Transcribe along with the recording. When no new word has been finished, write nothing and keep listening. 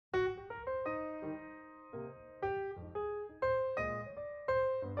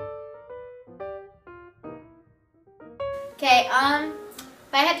Okay,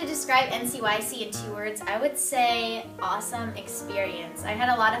 if I had to describe NCYC in 2 words, I would say awesome experience. I had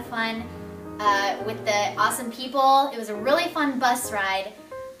a lot of fun with the awesome people. It was a really fun bus ride,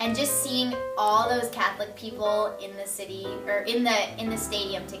 and just seeing all those Catholic people in the city, or in the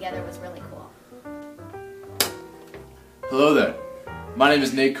stadium together, was really cool. Hello there. My name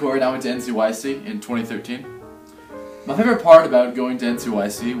is Nate Cord, and I went to NCYC in 2013. My favorite part about going to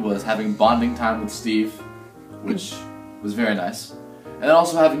NCYC was having bonding time with Steve, which was very nice. And then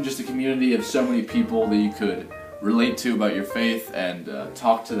also having just a community of so many people that you could relate to about your faith and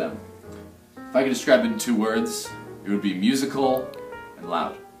talk to them. If I could describe it in 2 words, it would be musical and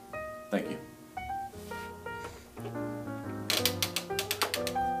loud. Thank you.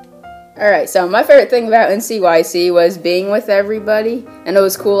 Alright, so my favorite thing about NCYC was being with everybody, and it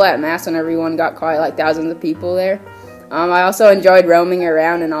was cool at Mass when everyone got quiet, like thousands of people there. I also enjoyed roaming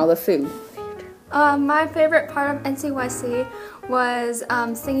around and all the food. My favorite part of NCYC was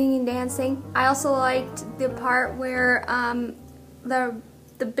singing and dancing. I also liked the part where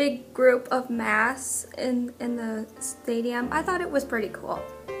the big group of Mass in the stadium. I thought it was pretty cool.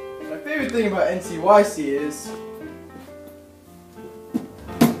 My favorite thing about NCYC is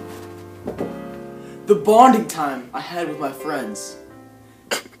the bonding time I had with my friends.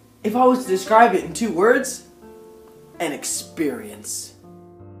 If I was to describe it in 2 words, an experience.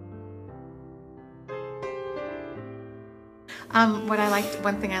 One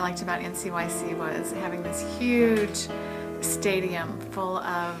thing I liked about NCYC was having this huge stadium full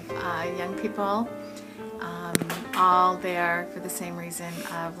of young people, all there for the same reason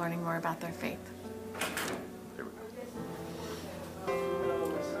of learning more about their faith.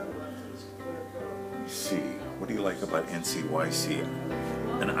 See, what do you like about NCYC?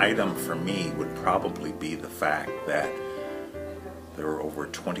 An item for me would probably be the fact that there are over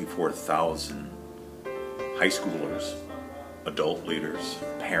 24,000 high schoolers, adult leaders,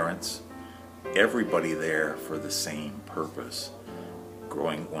 parents, everybody there for the same purpose.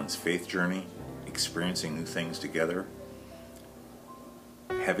 Growing one's faith journey, experiencing new things together,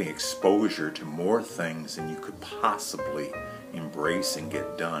 having exposure to more things than you could possibly embrace and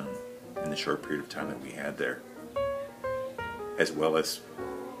get done in the short period of time that we had there, as well as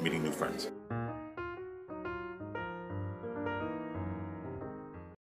meeting new friends.